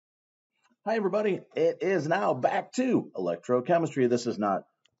Hi, everybody. It is now back to electrochemistry. This is not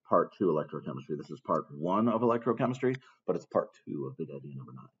part two electrochemistry. This is part one of electrochemistry, but it's part two of big idea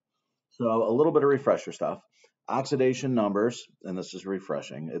number 9. So a little bit of refresher stuff. Oxidation numbers, and this is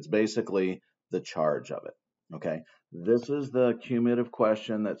refreshing. It's basically the charge of it. Okay. This is the cumulative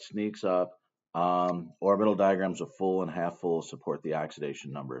question that sneaks up. Orbital diagrams of full and half full support the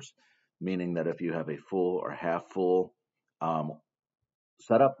oxidation numbers, meaning that if you have a full or half full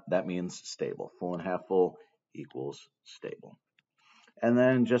setup, that means stable. Full and half full equals stable. And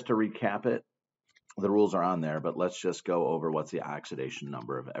then just to recap it, the rules are on there, but let's just go over what's the oxidation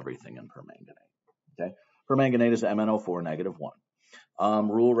number of everything in permanganate. Okay, permanganate is MnO4 -1.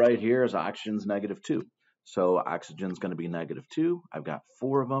 Rule right here is oxygen's -2. So oxygen's going to be -2. I've got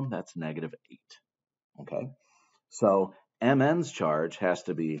 4 of them. That's -8. Okay, so Mn's charge has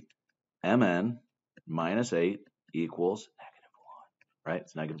to be Mn -8 equals right?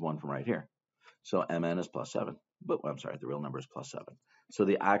 It's -1 from right here. So Mn is +7. But I'm sorry, the real number is +7. So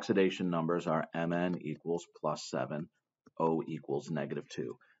the oxidation numbers are Mn equals +7, O equals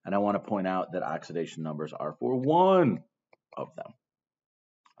 -2. And I want to point out that oxidation numbers are for one of them.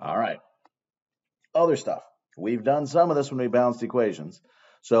 All right. Other stuff. We've done some of this when we balanced equations.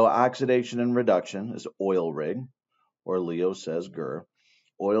 So oxidation and reduction is oil rig, or Leo says GER.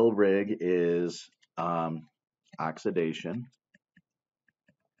 Oil rig is oxidation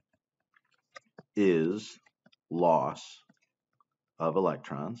is loss of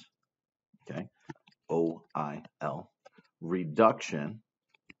electrons, okay, OIL. Reduction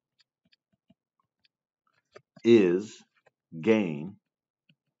is gain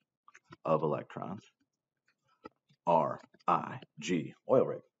of electrons, RIG, oil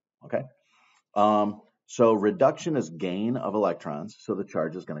rig, okay? So reduction is gain of electrons, so the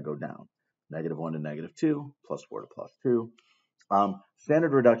charge is going to go down. -1 to -2, +4 to +2.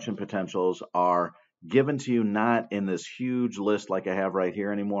 Standard reduction potentials are given to you not in this huge list like I have right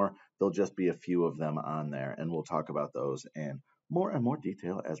here anymore. There'll just be a few of them on there, and we'll talk about those in more and more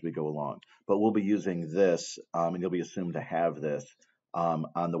detail as we go along. But we'll be using this, and you'll be assumed to have this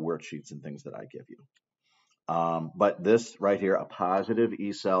on the worksheets and things that I give you. But this right here, a positive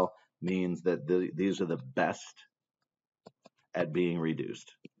E cell, means that these are the best at being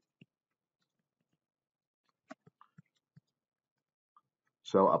reduced.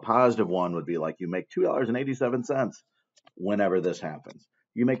 So a positive one would be like you make $2.87 whenever this happens.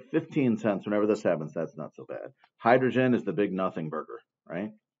 You make 15 cents whenever this happens. That's not so bad. Hydrogen is the big nothing burger,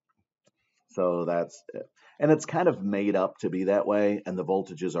 right? So that's it. And it's kind of made up to be that way, and the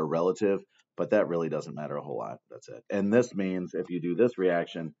voltages are relative, but that really doesn't matter a whole lot. That's it. And this means if you do this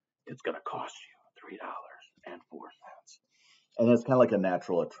reaction, it's going to cost you $3.04. And it's kind of like a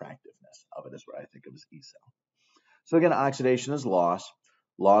natural attractiveness of it is what I think of as E cell. So again, oxidation is loss.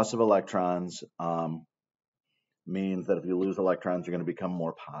 Loss of electrons means that if you lose electrons, you're going to become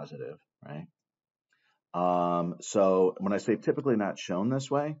more positive, right? So when I say typically not shown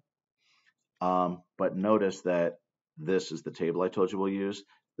this way, but notice that this is the table I told you we'll use.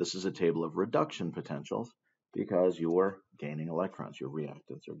 This is a table of reduction potentials because you're gaining electrons. Your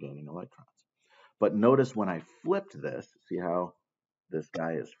reactants are gaining electrons. But notice when I flipped this, see how this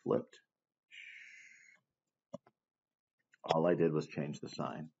guy is flipped? All I did was change the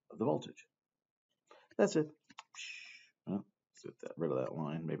sign of the voltage. That's it. Oh, let's get rid of that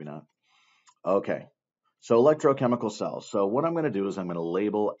line, maybe not. Okay, so electrochemical cells. So what I'm going to do is I'm going to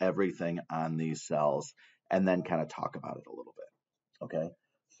label everything on these cells and then kind of talk about it a little bit. Okay,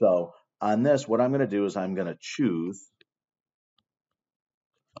 so on this, what I'm going to do is I'm going to choose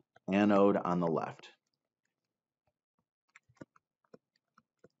anode on the left.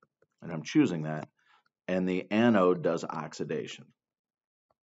 And I'm choosing that. And the anode does oxidation.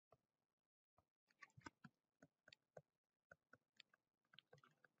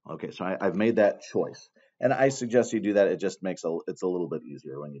 Okay, so I've made that choice. And I suggest you do that. It just makes it's a little bit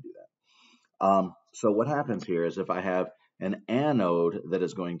easier when you do that. So what happens here is if I have an anode that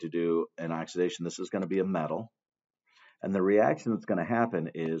is going to do an oxidation, this is going to be a metal. And the reaction that's going to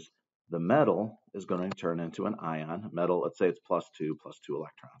happen is the metal is going to turn into an ion. Metal, let's say it's +2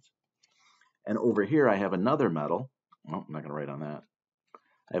 electrons. And over here I have another metal. Oh, I'm not going to write on that.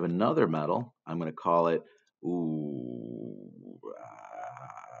 I have another metal. I'm going to call it,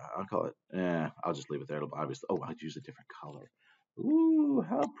 I'll call it, I'll just leave it there. It'll obviously, I'd use a different color. Ooh,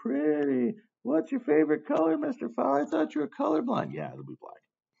 how pretty. What's your favorite color, Mr. Fowler? I thought you were colorblind. Yeah, it'll be black.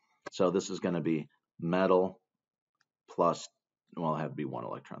 So this is going to be metal plus, well, it have to be 1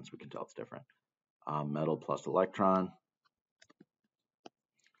 electron, so we can tell it's different. Metal plus electron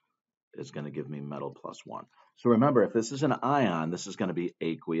is going to give me metal plus 1. So remember, if this is an ion, this is going to be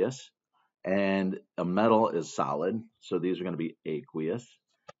aqueous. And a metal is solid, so these are going to be aqueous.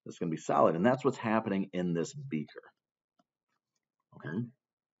 This is going to be solid, and that's what's happening in this beaker. Okay.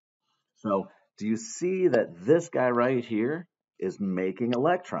 So do you see that this guy right here is making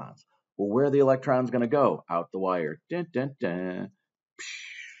electrons? Well, where are the electrons going to go? Out the wire. Dun, dun, dun.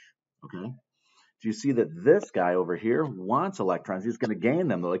 Okay. Do you see that this guy over here wants electrons? He's going to gain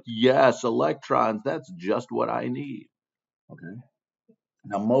them. They're like, yes, electrons. That's just what I need. Okay.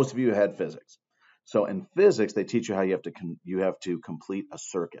 Now, most of you had physics. So in physics, they teach you how you have to complete a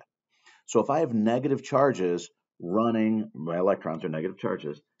circuit. So if I have negative charges running, my electrons are negative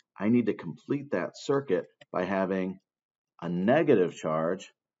charges, I need to complete that circuit by having a negative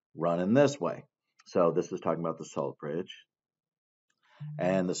charge running this way. So this is talking about the salt bridge.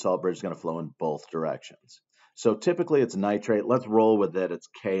 And the salt bridge is going to flow in both directions. So typically it's nitrate. Let's roll with it. It's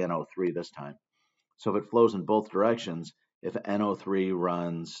KNO3 this time. So if it flows in both directions, if NO3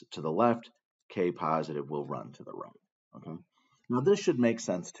 runs to the left, K positive will run to the right. Okay. Now this should make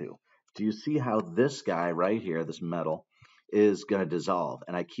sense too. Do you see how this guy right here, this metal, is going to dissolve?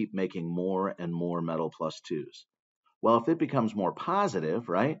 And I keep making more and more metal plus 2s. Well, if it becomes more positive,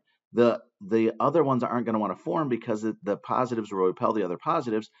 right, the other ones aren't going to want to form because the positives will repel the other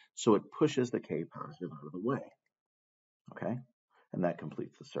positives, so it pushes the K positive out of the way. Okay, and that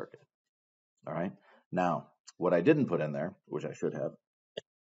completes the circuit. All right, now what I didn't put in there, which I should have,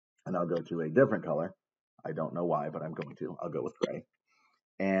 and I'll go to a different color. I don't know why, but I'm going to. I'll go with gray.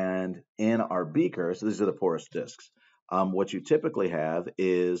 And in our beaker, so these are the porous discs, what you typically have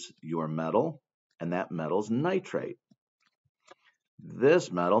is your metal, and that metal's nitrate.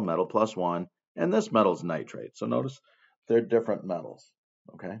 This metal, metal plus 1, and this metal's nitrate. So notice they're different metals,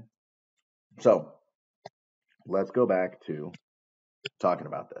 okay? So let's go back to talking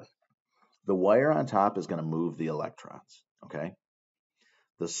about this. The wire on top is going to move the electrons, okay?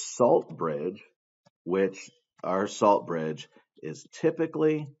 The salt bridge, which our salt bridge is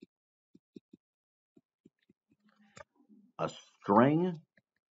typically a string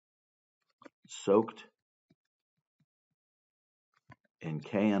soaked in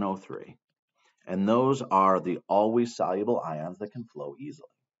KNO3. And those are the always soluble ions that can flow easily.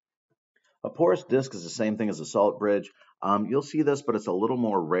 A porous disc is the same thing as a salt bridge. You'll see this, but it's a little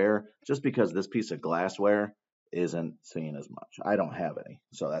more rare just because this piece of glassware isn't seen as much. I don't have any,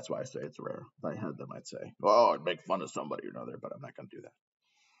 so that's why I say it's rare. If I had them, I'd say, oh, I'd make fun of somebody or another, but I'm not going to do that.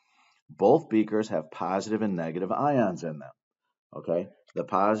 Both beakers have positive and negative ions in them, okay? The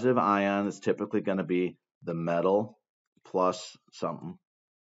positive ion is typically going to be the metal plus something.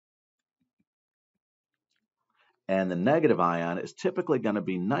 And the negative ion is typically going to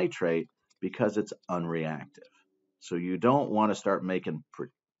be nitrate because it's unreactive. So you don't want to start making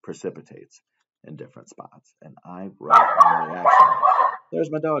precipitates in different spots. And I wrote unreaction. There's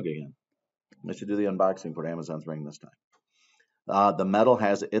my dog again. I should do the unboxing for Amazon's ring this time. The metal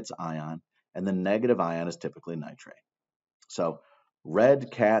has its ion, and the negative ion is typically nitrate. So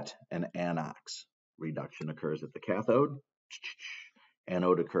red, cat, and anox. Reduction occurs at the cathode.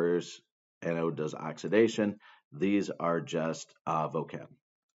 Anode does oxidation. These are just vocab.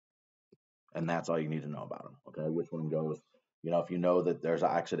 And that's all you need to know about them, okay? Which one goes, if you know that there's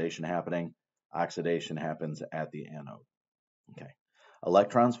oxidation happening, oxidation happens at the anode, okay?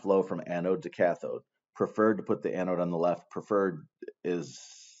 Electrons flow from anode to cathode. Preferred to put the anode on the left. Preferred is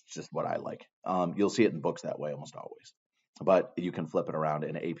just what I like. You'll see it in books that way almost always. But you can flip it around,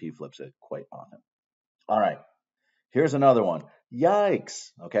 and AP flips it quite often. All right, here's another one.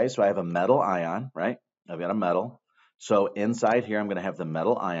 Yikes, okay? So I have a metal ion, right? I've got a metal. So inside here, I'm going to have the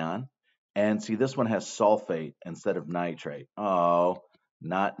metal ion. And see, this one has sulfate instead of nitrate. Oh,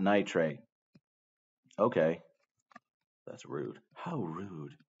 not nitrate. Okay. That's rude. How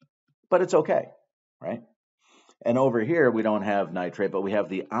rude. But it's okay, right? And over here, we don't have nitrate, but we have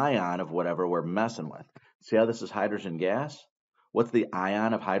the ion of whatever we're messing with. See how this is hydrogen gas? What's the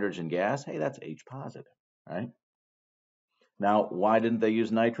ion of hydrogen gas? Hey, that's H positive, right? Now, why didn't they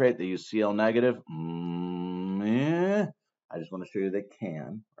use nitrate? They use Cl negative. I just want to show you they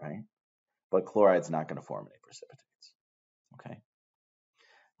can, right? But chloride's not going to form any precipitates, okay?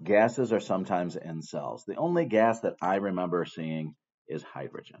 Gases are sometimes in cells. The only gas that I remember seeing is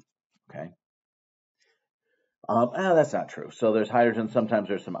hydrogen, okay? That's not true. So there's hydrogen. Sometimes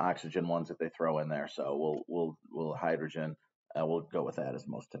there's some oxygen ones that they throw in there. So we'll hydrogen. We'll go with that as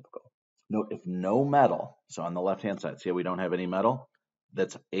most typical. Note if no metal. So on the left-hand side, see how we don't have any metal?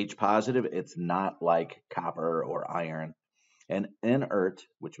 That's H positive. It's not like copper or iron. An inert,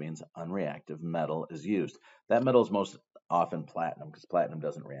 which means unreactive metal, is used. That metal is most often platinum because platinum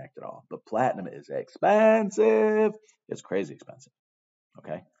doesn't react at all. But platinum is expensive. It's crazy expensive.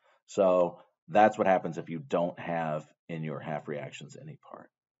 Okay. So that's what happens if you don't have in your half reactions any part.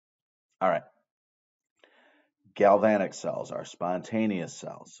 All right. Galvanic cells are spontaneous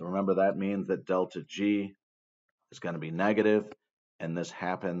cells. So remember, that means that delta G is going to be negative, and this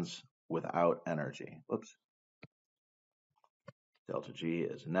happens without energy. Whoops. Delta G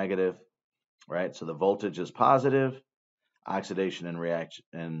is negative, right? So the voltage is positive. Oxidation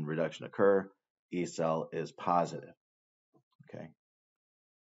and reduction occur. E cell is positive. Okay.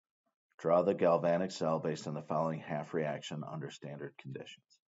 Draw the galvanic cell based on the following half reaction under standard conditions.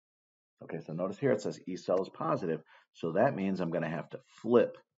 Okay, so notice here it says E cell is positive, so that means I'm going to have to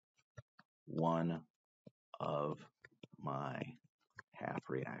flip one of my half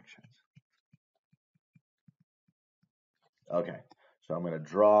reactions. Okay, so I'm going to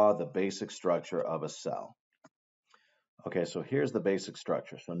draw the basic structure of a cell. Okay, so here's the basic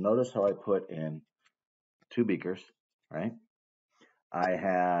structure. So notice how I put in 2 beakers, right? I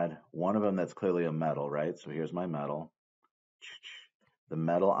had one of them that's clearly a metal, right? So here's my metal, the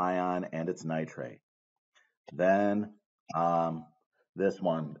metal ion and its nitrate. Then this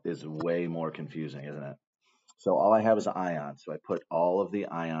one is way more confusing, isn't it? So all I have is ions. So I put all of the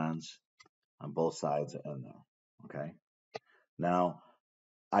ions on both sides in there. Okay. Now,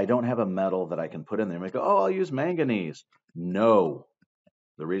 I don't have a metal that I can put in there and make, oh, I'll use manganese. No.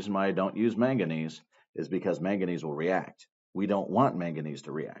 The reason why I don't use manganese is because manganese will react. We don't want manganese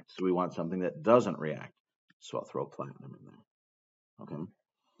to react. So we want something that doesn't react. So I'll throw platinum in there. Okay.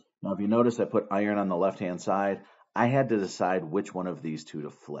 Now, if you notice, I put iron on the left-hand side. I had to decide which one of these two to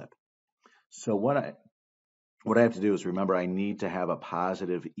flip. So what I have to do is remember I need to have a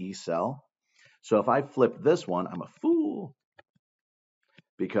positive E cell. So if I flip this one, I'm a fool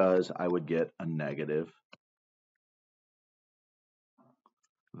because I would get a negative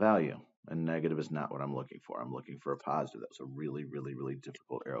value. And negative is not what I'm looking for. I'm looking for a positive. That was a really, really, really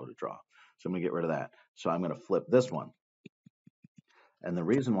difficult arrow to draw. So I'm going to get rid of that. So I'm going to flip this one. And the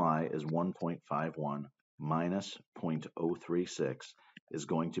reason why is 1.51 minus 0.036 is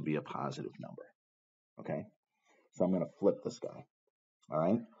going to be a positive number. Okay? So I'm going to flip this guy. All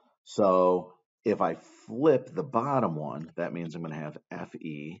right? So if I flip the bottom one, that means I'm going to have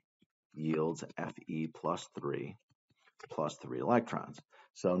Fe yields Fe plus 3 electrons.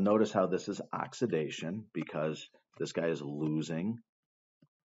 So notice how this is oxidation because this guy is losing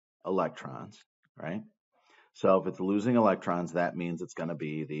electrons, right? So if it's losing electrons, that means it's going to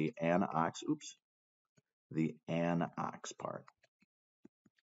be the anox, the anox part.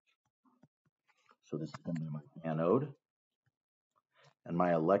 So this is going to be my anode. And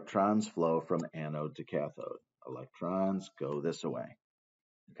my electrons flow from anode to cathode. Electrons go this way.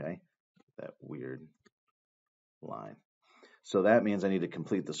 Okay? That weird line. So that means I need to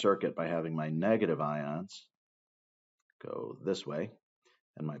complete the circuit by having my negative ions go this way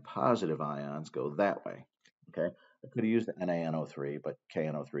and my positive ions go that way. Okay? I could have used NaNO3, but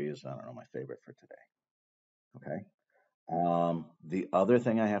KNO3 is, I don't know, my favorite for today. Okay? The other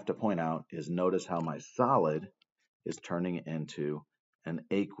thing I have to point out is notice how my solid is turning into an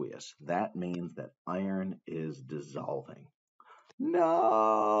aqueous. That means that iron is dissolving.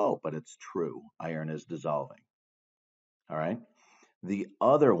 No, but it's true. Iron is dissolving. All right? The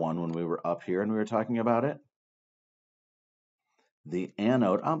other one, when we were up here and we were talking about it, the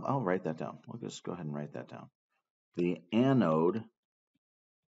anode, I'll write that down. We'll just go ahead and write that down. The anode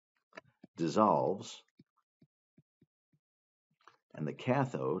dissolves and the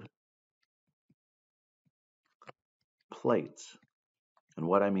cathode plates. And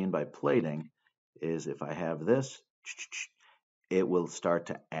what I mean by plating is if I have this, it will start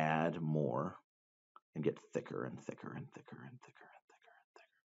to add more and get thicker and thicker and thicker and thicker and thicker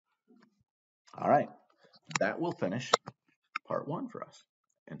and thicker. All right, that will finish part 1 for us.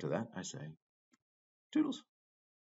 And to that I say, toodles.